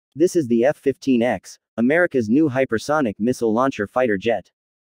This is the F-15X, America's new hypersonic missile launcher fighter jet.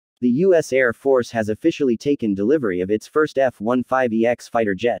 The U.S. Air Force has officially taken delivery of its first F-15EX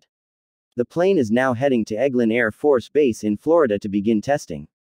fighter jet. The plane is now heading to Eglin Air Force Base in Florida to begin testing.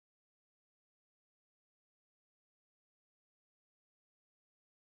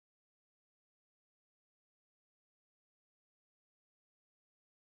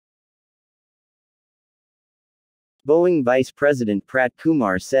 Boeing Vice President Prat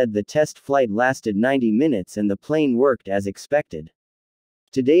Kumar said the test flight lasted 90 minutes and the plane worked as expected.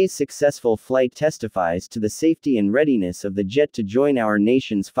 Today's successful flight testifies to the safety and readiness of the jet to join our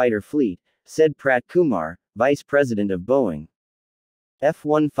nation's fighter fleet, said Prat Kumar, Vice President of Boeing.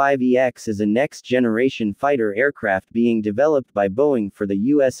 F-15EX is a next-generation fighter aircraft being developed by Boeing for the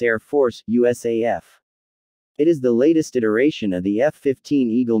U.S. Air Force, USAF. It is the latest iteration of the F-15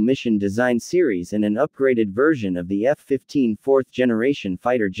 Eagle mission design series and an upgraded version of the F-15 fourth-generation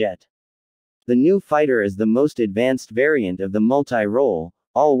fighter jet. The new fighter is the most advanced variant of the multi-role,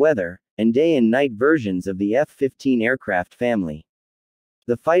 all-weather, and day and night versions of the F-15 aircraft family.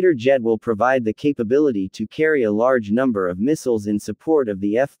 The fighter jet will provide the capability to carry a large number of missiles in support of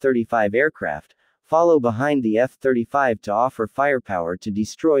the F-35 aircraft, follow behind the F-35 to offer firepower to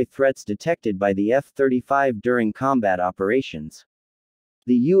destroy threats detected by the F-35 during combat operations.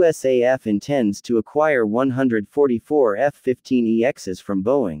 The USAF intends to acquire 144 F-15EXs from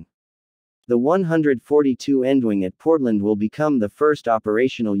Boeing. The 142 endwing at Portland will become the first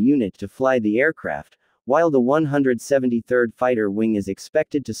operational unit to fly the aircraft, while the 173rd Fighter Wing is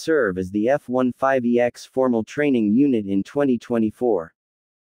expected to serve as the F-15EX formal training unit in 2024.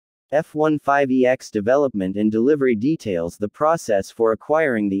 F-15EX development and delivery details. The process for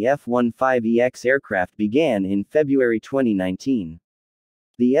acquiring the F-15EX aircraft began in February 2019.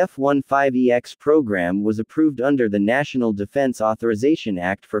 The F-15EX program was approved under the National Defense Authorization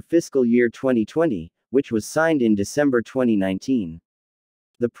Act for fiscal year 2020, which was signed in December 2019.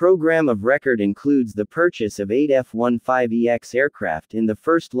 The program of record includes the purchase of 8 F-15EX aircraft in the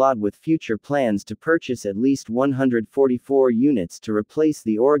first lot, with future plans to purchase at least 144 units to replace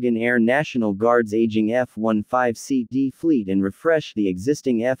the Oregon Air National Guard's aging F-15CD fleet and refresh the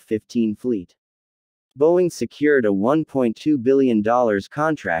existing F-15 fleet. Boeing secured a $1.2 billion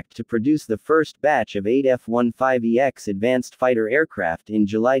contract to produce the first batch of 8 F-15EX advanced fighter aircraft in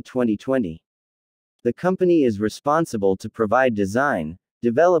July 2020. The company is responsible to provide design,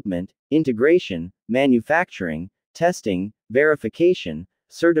 development, integration, manufacturing, testing, verification,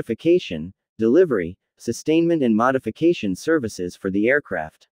 certification, delivery, sustainment and modification services for the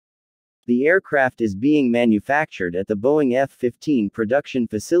aircraft. The aircraft is being manufactured at the Boeing F-15 production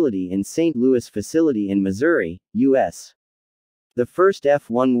facility in St. Louis facility in Missouri, U.S. The first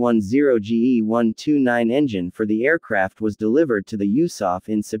F-110GE-129 engine for the aircraft was delivered to the USAF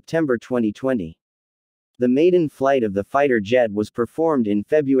in September 2020. The maiden flight of the fighter jet was performed in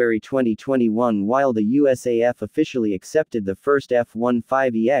February 2021, while the USAF officially accepted the first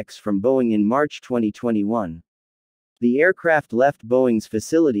F-15EX from Boeing in March 2021. The aircraft left Boeing's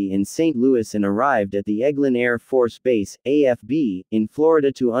facility in St. Louis and arrived at the Eglin Air Force Base, AFB, in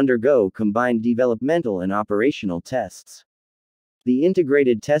Florida to undergo combined developmental and operational tests. The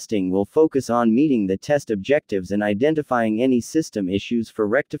integrated testing will focus on meeting the test objectives and identifying any system issues for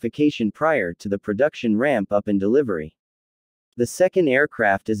rectification prior to the production ramp-up and delivery. The second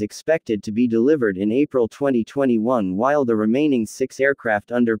aircraft is expected to be delivered in April 2021, while the remaining 6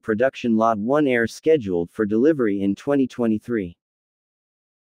 aircraft under production Lot 1 are scheduled for delivery in 2023.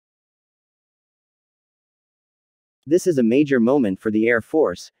 This is a major moment for the Air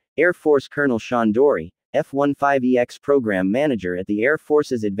Force, Air Force Colonel Sean Dorey, F-15EX Program Manager at the Air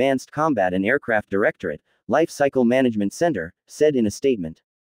Force's Advanced Combat and Aircraft Directorate, Life Cycle Management Center, said in a statement.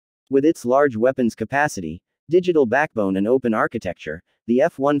 With its large weapons capacity, digital backbone and open architecture, the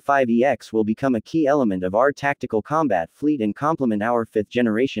F-15EX will become a key element of our tactical combat fleet and complement our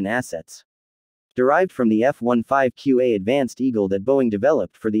 5th-generation assets. Derived from the F-15QA Advanced Eagle that Boeing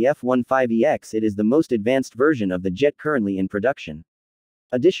developed for the F-15EX, it is the most advanced version of the jet currently in production.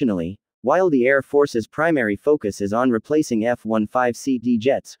 Additionally, while the Air Force's primary focus is on replacing F-15CD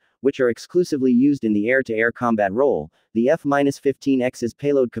jets, which are exclusively used in the air-to-air combat role, the F-15X's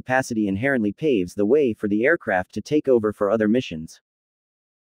payload capacity inherently paves the way for the aircraft to take over for other missions.